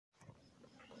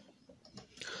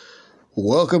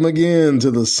Welcome again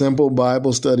to the Simple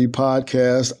Bible Study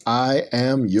Podcast. I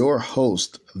am your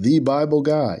host, the Bible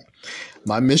Guy.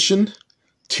 My mission,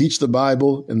 teach the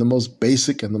Bible in the most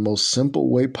basic and the most simple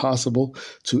way possible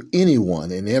to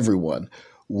anyone and everyone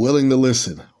willing to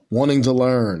listen, wanting to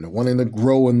learn, wanting to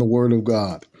grow in the Word of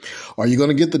God. Are you going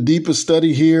to get the deepest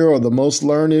study here, or the most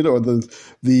learned, or the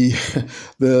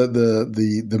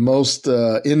most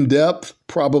in depth?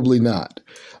 Probably not.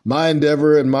 My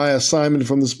endeavor and my assignment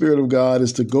from the Spirit of God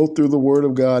is to go through the Word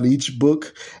of God, each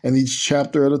book and each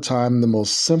chapter at a time, in the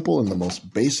most simple and the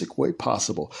most basic way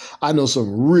possible. I know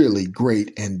some really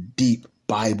great and deep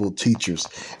Bible teachers.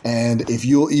 And if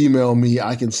you'll email me,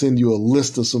 I can send you a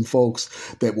list of some folks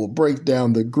that will break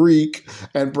down the Greek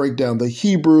and break down the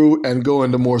Hebrew and go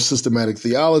into more systematic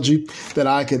theology than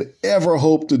I could ever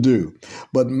hope to do.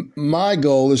 But my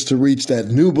goal is to reach that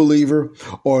new believer,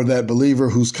 or that believer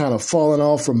who's kind of fallen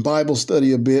off from Bible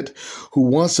study a bit, who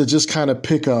wants to just kind of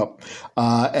pick up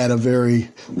at a very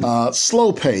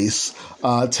slow pace,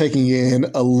 taking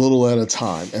in a little at a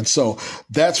time. And so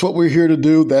that's what we're here to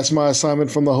do. That's my assignment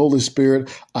from the Holy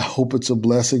Spirit. I hope it's a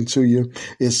blessing to you.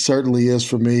 It certainly is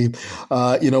for me.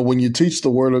 When you teach the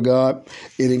Word of God,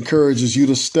 it encourages you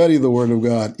to study the Word of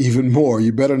God even more.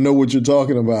 You better know what you're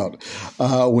talking about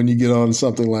when you get on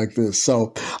something like this.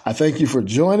 So I thank you for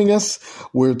joining us.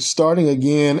 We're starting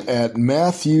again at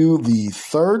Matthew, the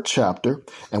 3rd chapter,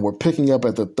 and we're picking up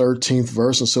at the 13th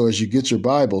verse. And so as you get your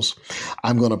Bibles,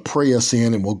 I'm going to pray us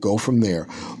in and we'll go from there.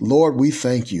 Lord, we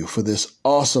thank you for this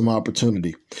awesome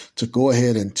opportunity to go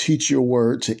ahead and teach your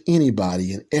word to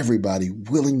anybody and everybody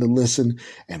willing to listen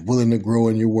and willing to grow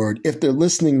in your word. If they're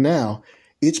listening now,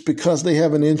 it's because they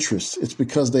have an interest. It's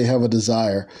because they have a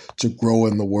desire to grow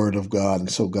in the Word of God. And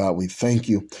so, God, we thank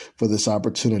you for this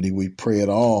opportunity. We pray it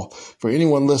all. For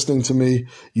anyone listening to me,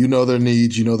 you know their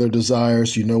needs, you know their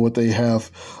desires, you know what they have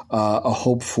a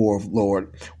hope for,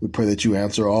 Lord. We pray that you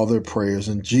answer all their prayers.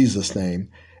 In Jesus'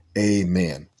 name,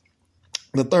 amen.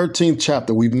 The 13th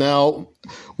chapter, we've now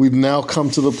come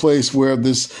to the place where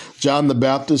this John the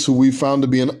Baptist, who we found to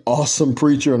be an awesome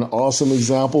preacher, an awesome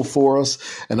example for us,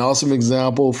 an awesome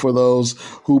example for those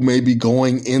who may be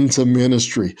going into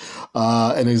ministry,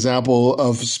 an example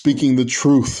of speaking the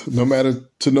truth, no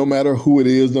matter who it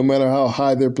is, no matter how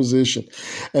high their position,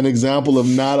 an example of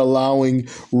not allowing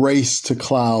race to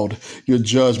cloud your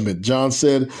judgment. John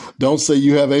said, don't say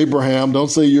you have Abraham. Don't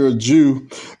say you're a Jew.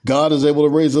 God is able to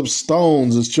raise up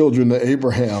stones as children to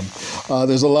Abraham.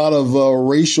 There's a lot of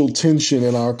racial tension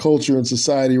in our culture and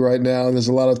society right now. And there's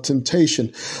a lot of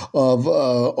temptation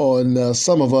on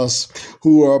some of us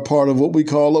who are part of what we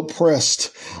call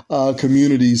oppressed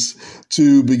communities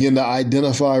to begin to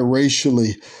identify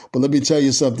racially. But let me tell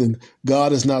you something.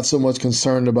 God is not so much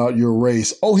concerned about your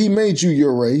race. Oh, he made you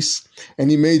your race, and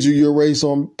he made you your race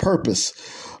on purpose.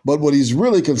 But what he's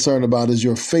really concerned about is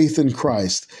your faith in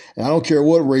Christ. And I don't care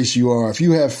what race you are. If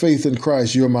you have faith in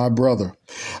Christ, you're my brother.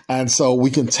 And so we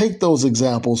can take those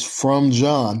examples from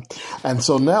John. And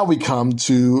so now we come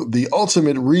to the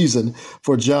ultimate reason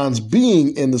for John's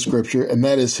being in the scripture, and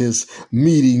that is his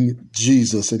meeting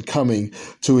Jesus and coming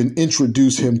to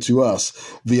introduce him to us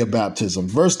via baptism.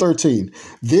 Verse 13,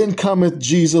 then cometh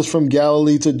Jesus from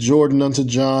Galilee to Jordan unto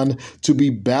John to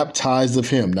be baptized of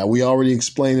him. Now, we already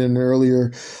explained in an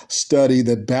earlier study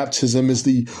that baptism is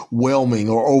the whelming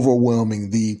or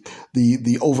overwhelming, the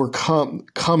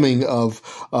overcoming of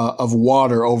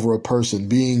water over a person,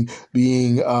 being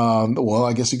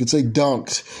I guess you could say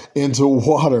dunked into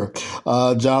water.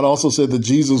 John also said that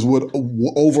Jesus would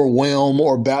overwhelm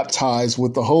or baptize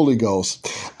with the Holy Ghost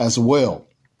as well.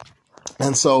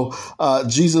 And so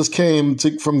Jesus came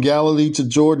from Galilee to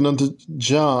Jordan unto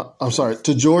John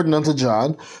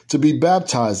to be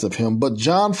baptized of him. But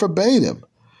John forbade him,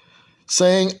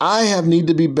 saying, I have need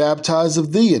to be baptized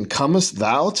of thee, and comest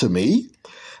thou to me?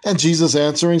 And Jesus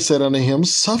answering said unto him,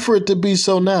 suffer it to be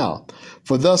so now,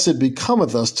 for thus it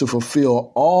becometh us to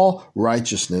fulfill all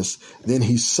righteousness. Then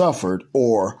he suffered,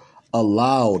 or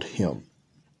allowed him.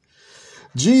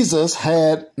 Jesus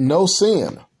had no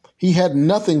sin. He had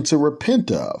nothing to repent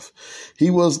of. He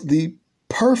was the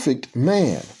perfect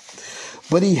man.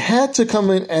 But he had to come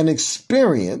in and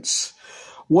experience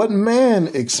what man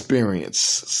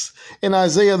experiences. In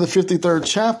Isaiah, the 53rd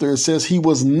chapter, it says he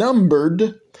was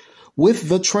numbered with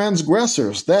the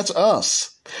transgressors. That's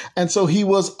us. And so he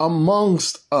was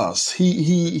amongst us.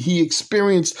 He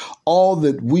experienced all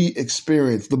that we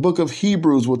experienced. The book of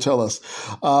Hebrews will tell us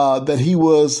that he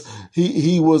was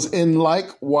in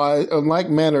like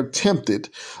manner tempted.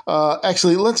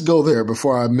 Actually, let's go there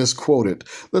before I misquote it.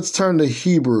 Let's turn to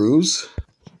Hebrews,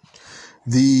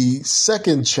 the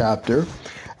 2nd chapter,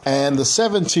 And the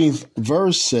 17th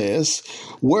verse says,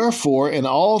 wherefore in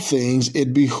all things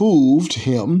it behooved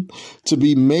him to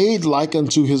be made like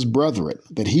unto his brethren,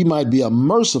 that he might be a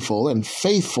merciful and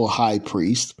faithful high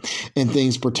priest in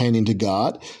things pertaining to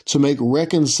God, to make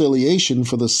reconciliation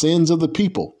for the sins of the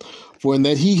people. For in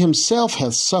that he himself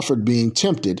hath suffered being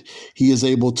tempted, he is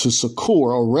able to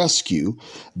succor or rescue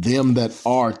them that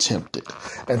are tempted.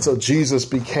 And so Jesus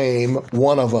became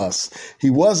one of us.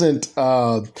 He wasn't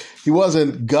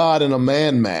God in a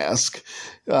man mask.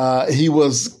 He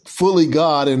was fully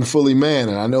God and fully man.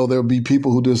 And I know there'll be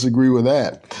people who disagree with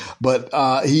that, but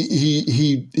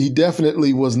he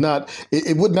definitely was not.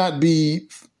 It would not be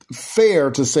fair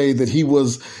to say that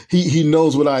he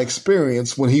knows what I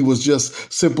experienced when he was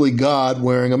just simply God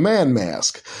wearing a man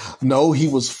mask. No, he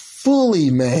was fully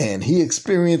man. He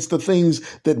experienced the things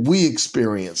that we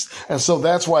experienced. And so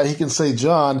that's why he can say,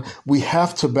 John, we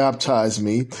have to baptize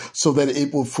me so that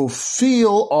it will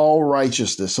fulfill all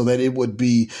righteousness, so that it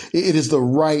is the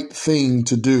right thing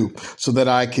to do, so that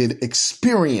I could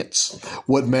experience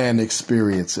what man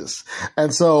experiences.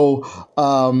 And so,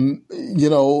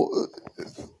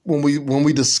 when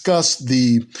we discuss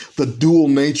the dual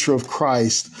nature of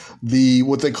Christ,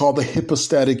 what they call the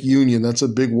hypostatic union, that's a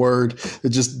big word. It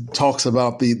just talks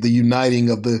about the uniting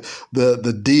of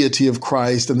the deity of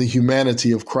Christ and the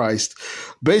humanity of Christ.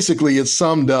 Basically, it's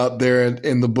summed up there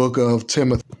in the book of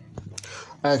Timothy.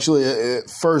 Actually,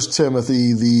 1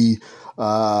 Timothy, the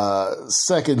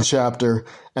second chapter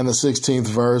and the 16th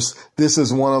verse. This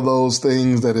is one of those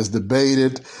things that is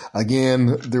debated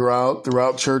again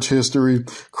throughout church history.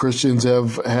 Christians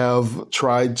have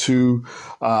tried to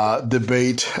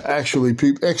debate. Actually,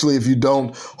 if you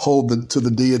don't hold to the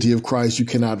deity of Christ, you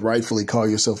cannot rightfully call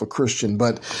yourself a Christian.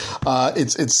 But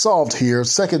it's solved here.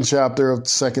 Second chapter of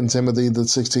 2 Timothy, the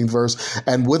 16th verse.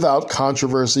 And without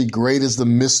controversy, great is the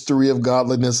mystery of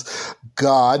godliness.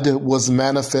 God was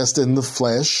manifest in the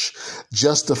flesh,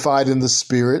 justified in the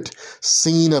spirit,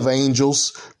 seen of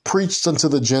angels, preached unto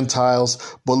the Gentiles,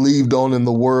 believed on in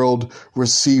the world,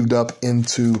 received up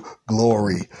into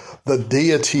glory. The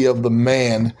deity of the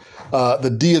man,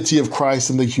 the deity of Christ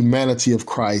and the humanity of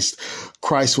Christ.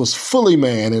 Christ was fully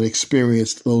man and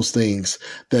experienced those things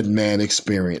that man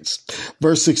experienced.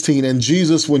 Verse 16, and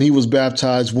Jesus, when he was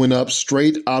baptized, went up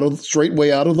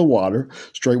straightway out of the water.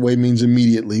 Straightway means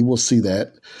immediately. We'll see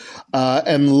that.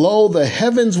 And lo, the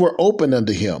heavens were opened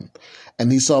unto him.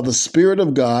 And he saw the Spirit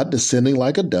of God descending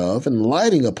like a dove and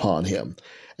lighting upon him.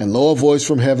 And lo, a voice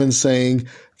from heaven saying,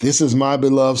 this is my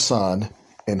beloved Son,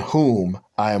 in whom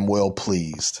I am well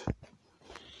pleased.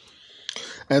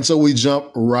 And so we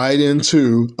jump right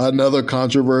into another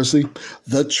controversy,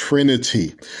 the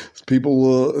Trinity.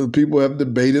 People have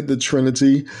debated the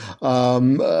Trinity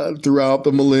throughout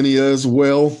the millennia as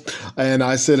well. And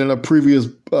I said in a previous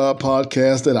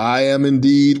podcast that I am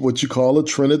indeed what you call a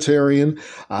Trinitarian.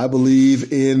 I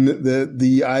believe in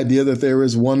the idea that there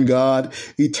is one God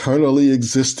eternally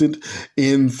existent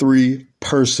in three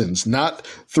persons, not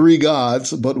three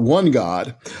gods, but one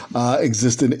God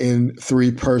existed in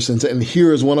three persons. And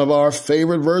here is one of our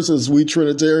favorite verses. We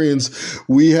Trinitarians,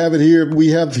 we have it here. We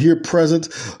have here present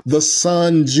the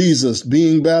Son, Jesus,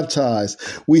 being baptized.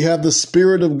 We have the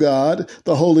Spirit of God,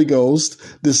 the Holy Ghost,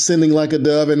 descending like a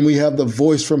dove. And we have the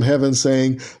voice from heaven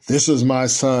saying, this is my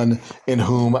Son in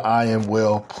whom I am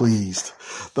well pleased.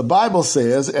 The Bible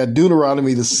says at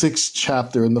Deuteronomy, the 6th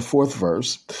chapter in the 4th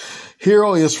verse, hear,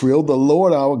 O Israel, the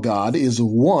Lord our God is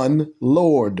one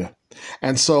Lord.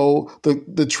 And so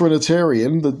the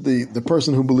Trinitarian, the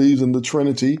person who believes in the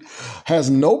Trinity, has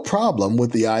no problem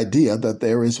with the idea that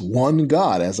there is one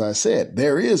God. As I said,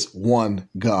 there is one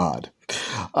God.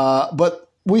 But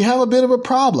we have a bit of a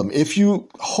problem. If you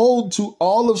hold to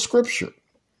all of Scripture,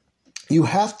 you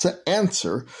have to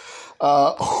answer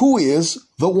who is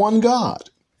the one God.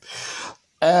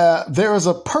 There is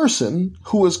a person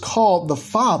who is called the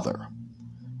Father.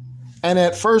 And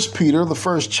at 1 Peter, the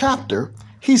 1st chapter,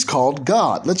 he's called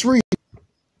God. Let's read.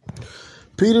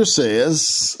 Peter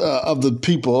says of the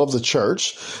people of the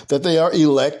church that they are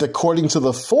elect according to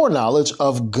the foreknowledge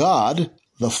of God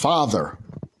the Father.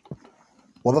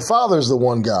 Well, the Father is the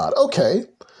one God. Okay.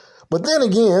 But then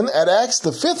again, at Acts,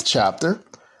 the 5th chapter,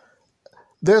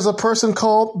 there's a person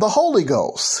called the Holy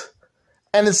Ghost.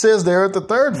 And it says there at the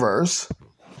 3rd verse,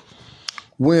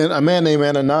 when a man named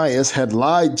Ananias had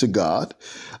lied to God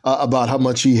about how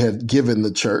much he had given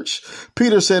the church,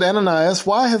 Peter said, Ananias,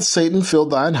 why hath Satan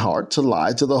filled thine heart to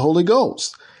lie to the Holy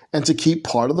Ghost and to keep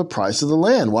part of the price of the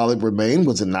land? While it remained,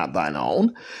 was it not thine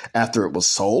own? After it was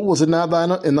sold, was it not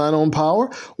in thine own power?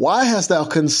 Why hast thou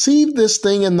conceived this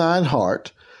thing in thine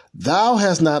heart? Thou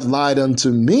hast not lied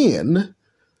unto men,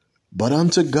 but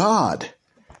unto God.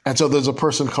 And so there's a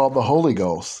person called the Holy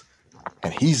Ghost,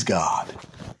 and he's God.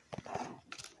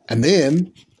 And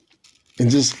then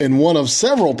in one of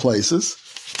several places,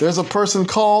 there's a person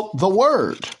called the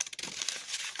Word,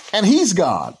 and he's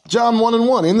God. John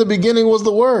 1:1, in the beginning was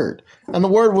the Word, and the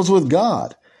Word was with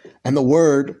God, and the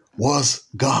Word was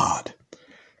God.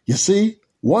 You see,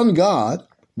 one God,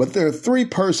 but there are three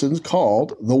persons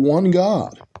called the one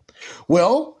God.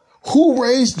 Well, who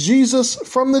raised Jesus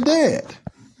from the dead?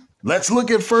 Let's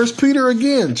look at 1 Peter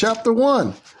again, chapter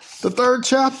 1, the third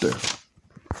chapter.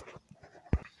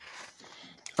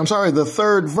 The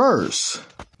third verse.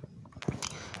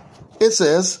 It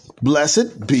says,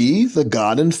 "Blessed be the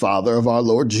God and Father of our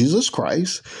Lord Jesus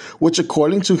Christ, which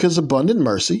according to his abundant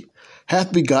mercy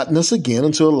hath begotten us again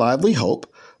unto a lively hope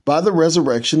by the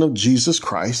resurrection of Jesus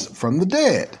Christ from the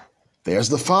dead." There's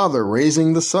the Father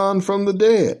raising the Son from the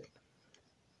dead.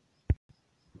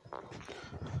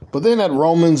 But then at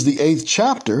Romans, the 8th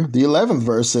chapter, the 11th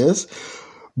verse says,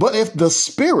 "But if the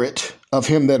Spirit of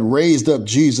him that raised up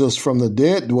Jesus from the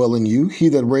dead dwell in you, he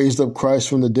that raised up Christ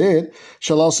from the dead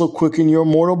shall also quicken your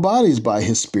mortal bodies by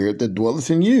his Spirit that dwelleth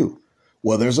in you."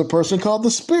 Well, there's a person called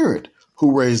the Spirit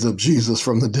who raised up Jesus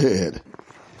from the dead.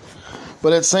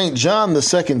 But at St. John, the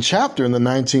 2nd chapter, in the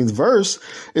 19th verse,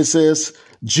 it says,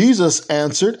 "Jesus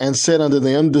answered and said unto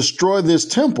them, Destroy this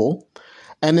temple,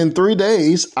 and in 3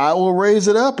 days I will raise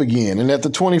it up again." And at the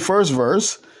 21st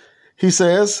verse, it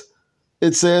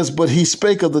says, "But he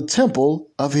spake of the temple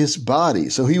of his body."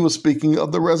 So he was speaking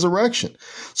of the resurrection.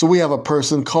 So we have a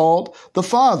person called the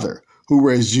Father who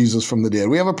raised Jesus from the dead.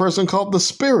 We have a person called the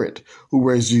Spirit who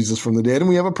raised Jesus from the dead. And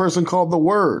we have a person called the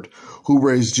Word who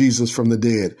raised Jesus from the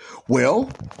dead. Well,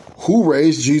 who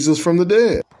raised Jesus from the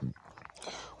dead?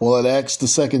 Well, at Acts, the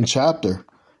 2nd chapter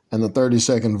and the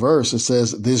 32nd verse, it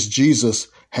says, "This Jesus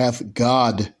hath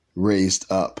God raised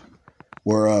up,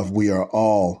 whereof we are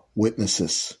all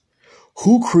witnesses."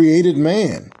 Who created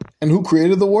man and who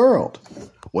created the world?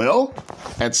 Well,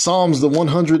 at Psalms, the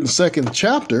 102nd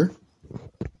chapter,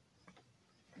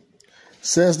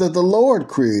 says that the Lord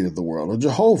created the world, or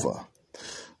Jehovah,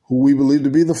 who we believe to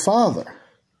be the Father.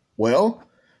 Well,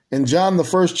 in John, the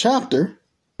 1st chapter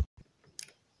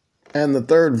and the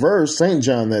 3rd verse, St.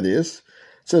 John that is,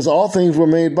 says, "All things were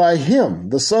made by him,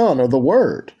 the Son, or the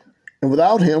Word, and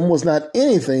without him was not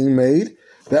anything made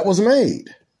that was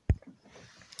made."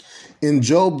 In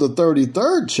Job, the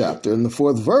 33rd chapter, in the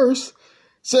 4th verse,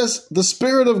 says, "The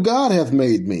Spirit of God hath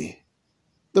made me.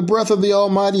 The breath of the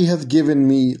Almighty hath given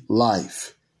me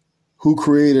life." Who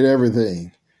created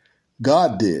everything?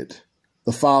 God did.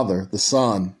 The Father, the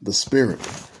Son, the Spirit.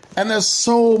 And there's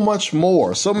so much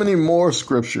more, so many more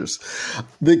scriptures.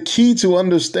 The key to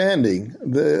understanding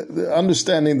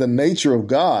the nature of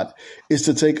God is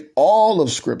to take all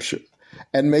of Scripture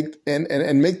and make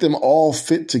them all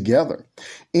fit together.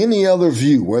 Any other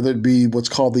view, whether it be what's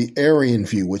called the Arian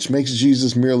view, which makes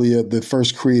Jesus merely the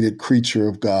first created creature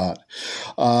of God,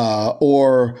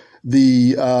 or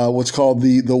the what's called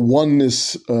the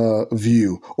oneness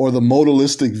view, or the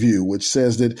modalistic view, which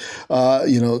says that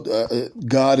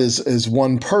God is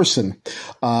one person,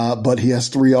 but he has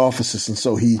three offices, and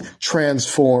so he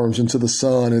transforms into the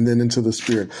Son and then into the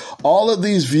Spirit. All of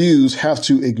these views have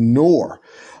to ignore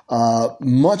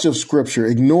much of Scripture,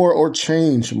 ignore or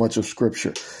change much of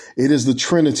Scripture. It is the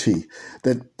Trinity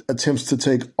that attempts to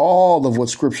take all of what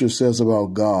Scripture says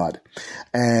about God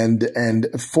and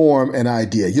form an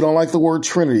idea. You don't like the word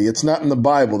Trinity. It's not in the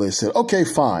Bible. They said, okay,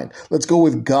 fine. Let's go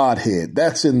with Godhead.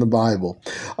 That's in the Bible.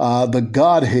 The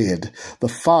Godhead, the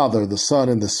Father, the Son,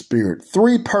 and the Spirit.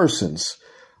 Three persons,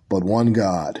 but one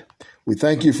God. We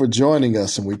thank you for joining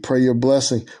us, and we pray your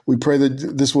blessing. We pray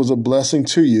that this was a blessing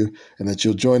to you and that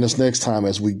you'll join us next time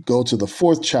as we go to the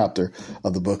 4th chapter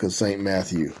of the book of St.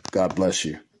 Matthew. God bless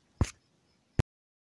you.